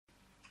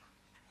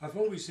I've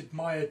always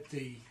admired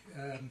the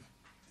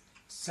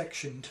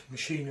sectioned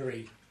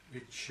machinery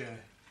which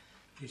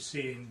you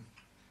see in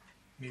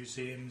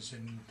museums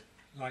and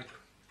like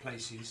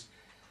places,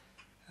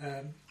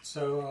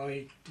 so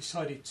I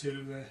decided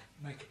to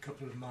make a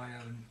couple of my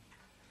own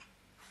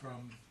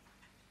from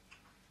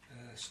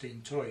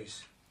Steam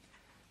Toys.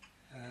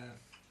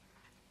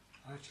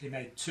 I actually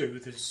made two.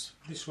 There's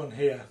this one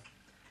here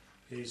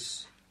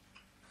is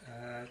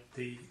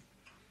the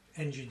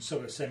engine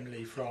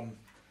sub-assembly from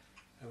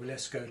a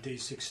Wilesco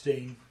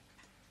D16,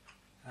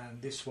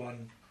 and this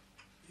one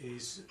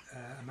is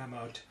a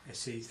Mammoth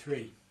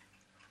SE3.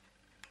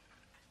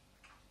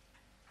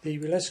 The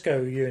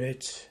Wilesco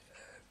unit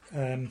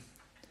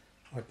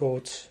I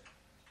bought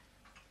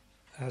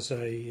as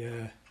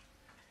a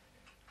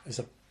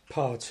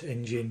part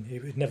engine.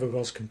 It never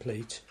was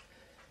complete.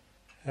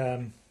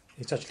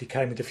 It actually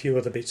came with a few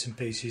other bits and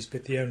pieces,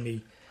 but the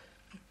only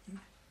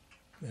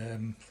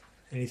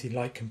anything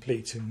like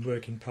complete and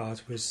working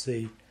part was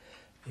the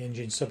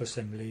engine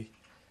sub-assembly.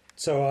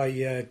 So I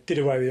did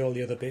away with all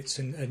the other bits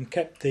and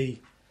kept the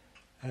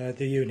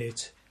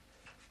unit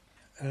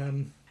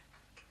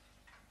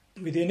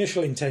with the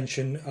initial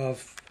intention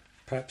of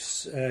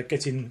perhaps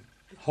getting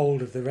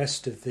hold of the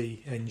rest of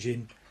the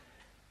engine,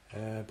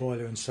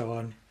 boiler and so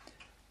on,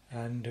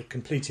 and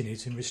completing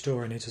it and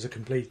restoring it as a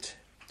complete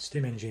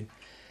steam engine.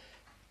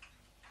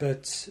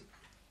 But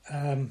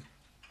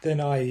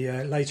then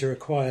I later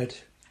acquired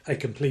a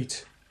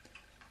complete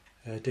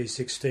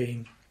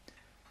D16,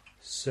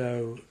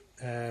 so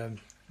there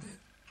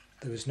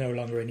was no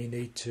longer any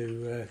need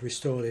to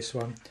restore this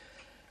one,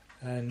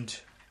 and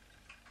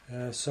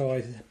so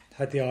I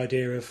had the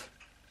idea of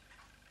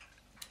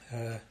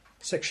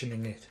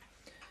sectioning it.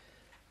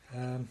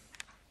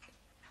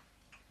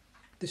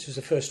 This was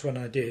the first one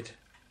I did,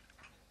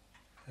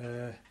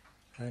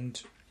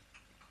 and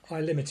I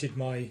limited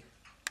my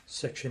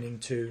sectioning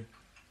to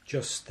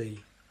just the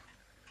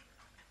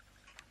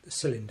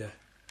cylinder.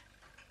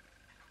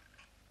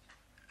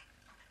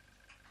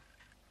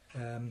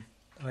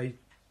 I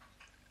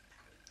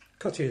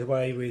cut it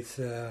away with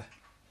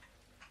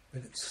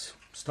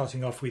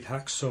starting off with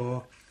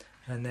hacksaw,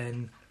 and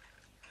then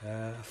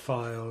a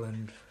file,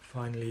 and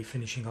finally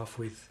finishing off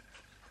with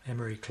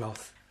emery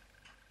cloth.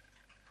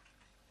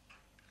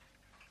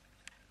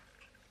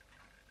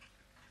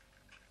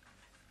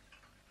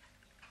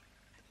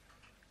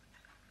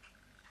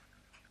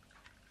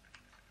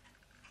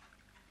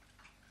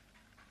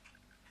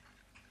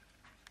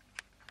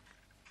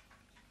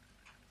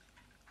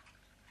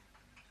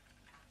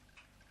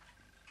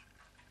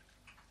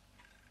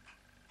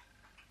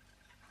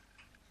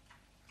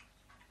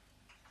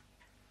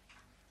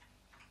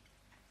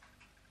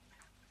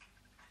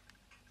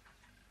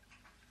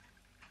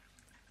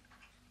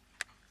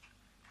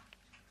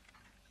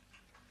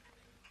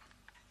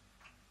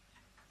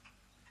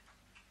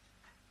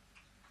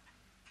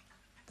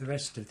 The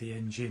rest of the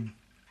engine,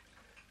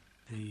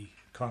 the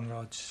con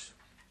rods,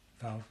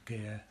 valve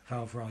gear,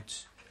 valve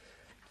rods,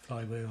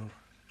 flywheel,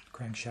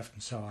 crankshaft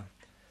and so on,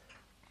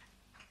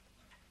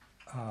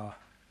 are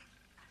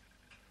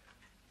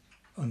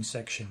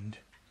unsectioned.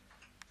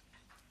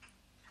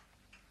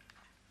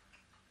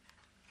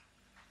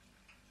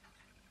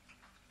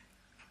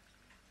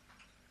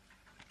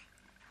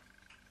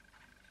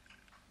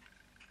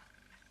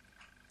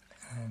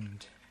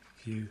 And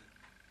if you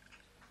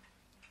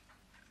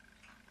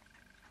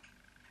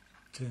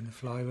turn the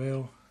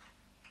flywheel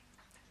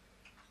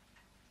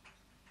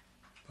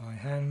by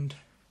hand,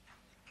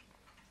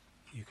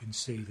 you can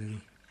see the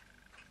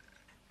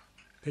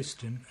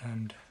piston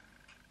and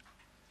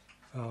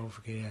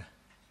valve gear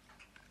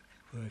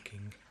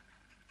working.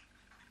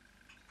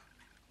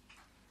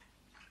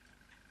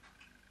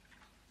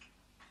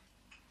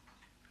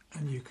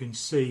 And you can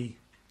see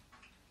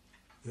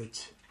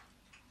that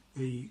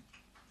the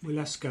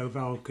Wilesco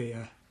valve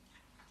gear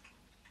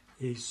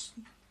is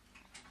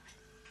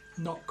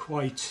not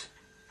quite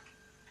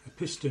a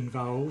piston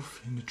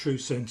valve in the true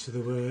sense of the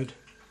word,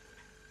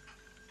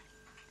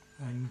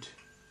 and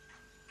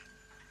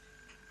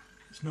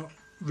it's not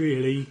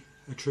really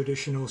a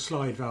traditional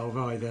slide valve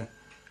either,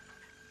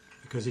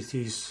 because it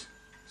is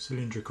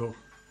cylindrical,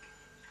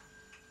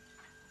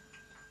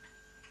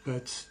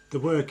 but the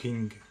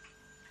working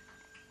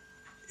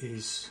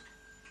is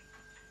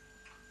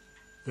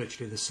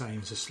virtually the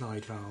same as a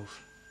slide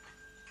valve.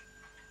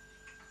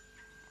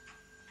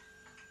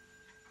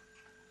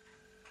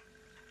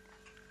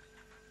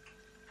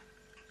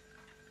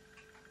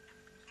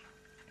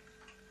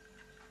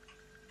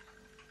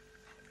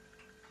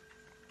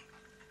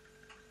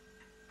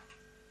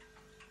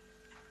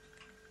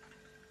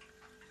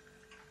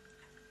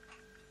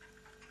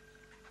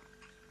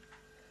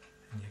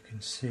 And you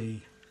can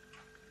see,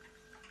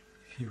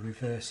 if you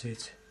reverse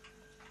it,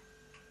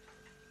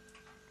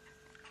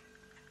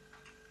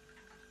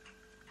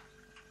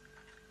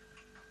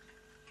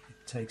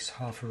 it takes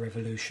half a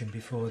revolution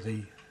before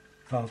the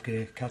valve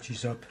gear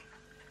catches up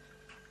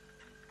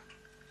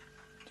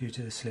due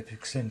to the slip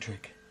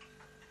eccentric.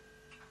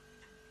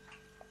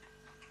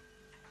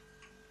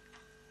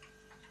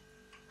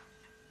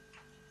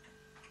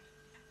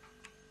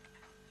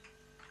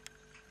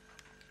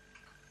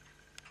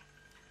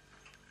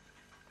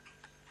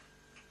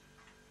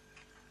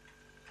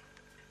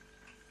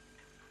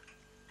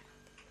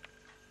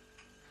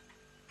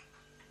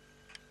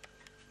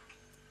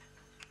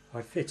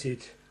 I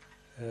fitted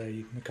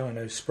a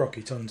Meccano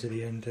sprocket onto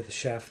the end of the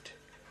shaft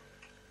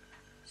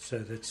so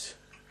that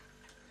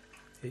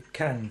it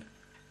can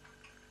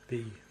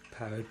be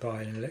powered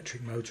by an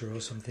electric motor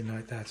or something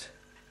like that,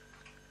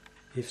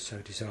 if so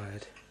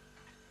desired.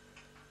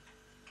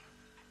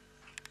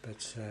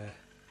 But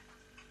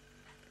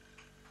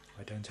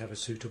I don't have a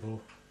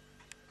suitable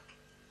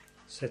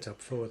setup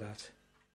for that.